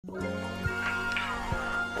What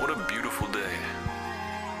a beautiful day.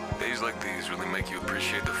 Days like these really make you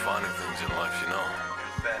appreciate the finer things in life, you know?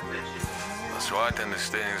 That's why I tend to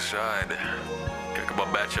stay inside. Kick up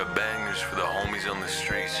a batch of bangers for the homies on the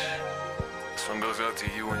streets. This one goes out to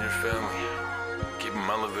you and your family. Keep them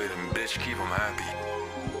elevated and bitch, keep them happy.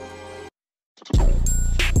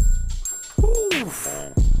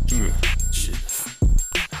 Shit.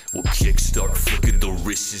 Well, Kikstrt, flick of the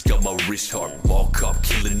wrist, has got my wrist hard. Mall cop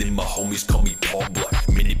killing in my homies call me Paul Block.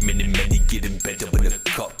 Many getting bent up in a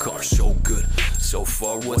cop car. So good, so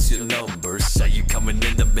far, what's your number? Saw you coming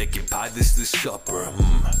in to make it pie, this the supper.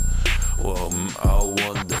 Well, I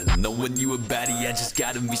wonder, knowing you a baddie, I just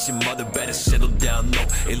gotta meet some mother, better settle down, no.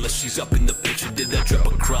 Unless she's up in the picture, did I drop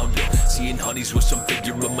a crown, though? Seeing honeys with some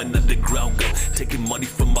figure, I'm an underground go. Taking money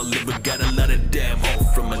from my liver, got a lot of damn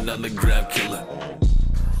hope from an underground killer.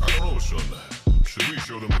 I don't know, son. Should we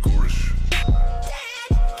show them the chorus?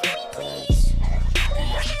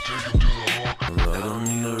 I don't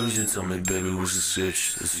need no reason, tell me baby what's the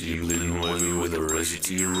sitch. I see you bleeding wavy with a razor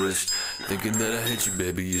to your wrist. Thinking that I hit you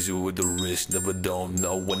baby, use it with the wrist. Never don't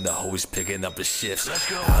know when the hoe is picking up the shifts.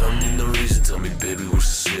 I don't need no reason, tell me baby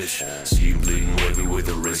what's the sitch. See you bleeding wavy with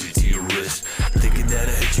a razor to your wrist. Thinking that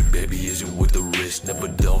I hit you baby, use it with the wrist. Never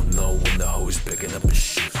don't know when the hoe is picking up the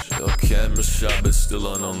shifts. Your camera shot but still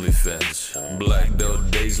on OnlyFans. Blacked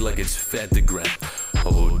out days like it's Fatagram.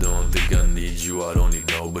 Oh, don't think I need you, I don't need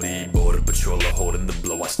nobody. Border patroller holding the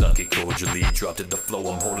blow, I snuck it cordially. Dropped to the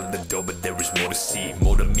flow, I'm holding the door, but there is more to see.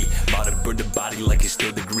 More to me, modern burn the body like it's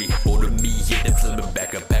third degree. More to me, yeah, then flip it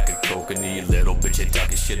back, a pack of coke. And you little bitch ain't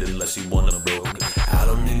talking shit unless you wanna broke. I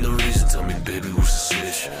don't need no reason, tell me baby what's the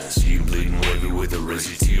sitch. See you bleeding wavy with a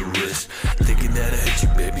razor to your wrist. Thinking that I hit you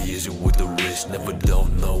baby, is it with the wrist? Never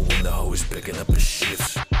don't know when the hoe is picking up the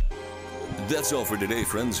shifts. That's all for today,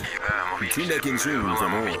 friends. Tune back in soon for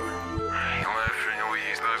more. Mano,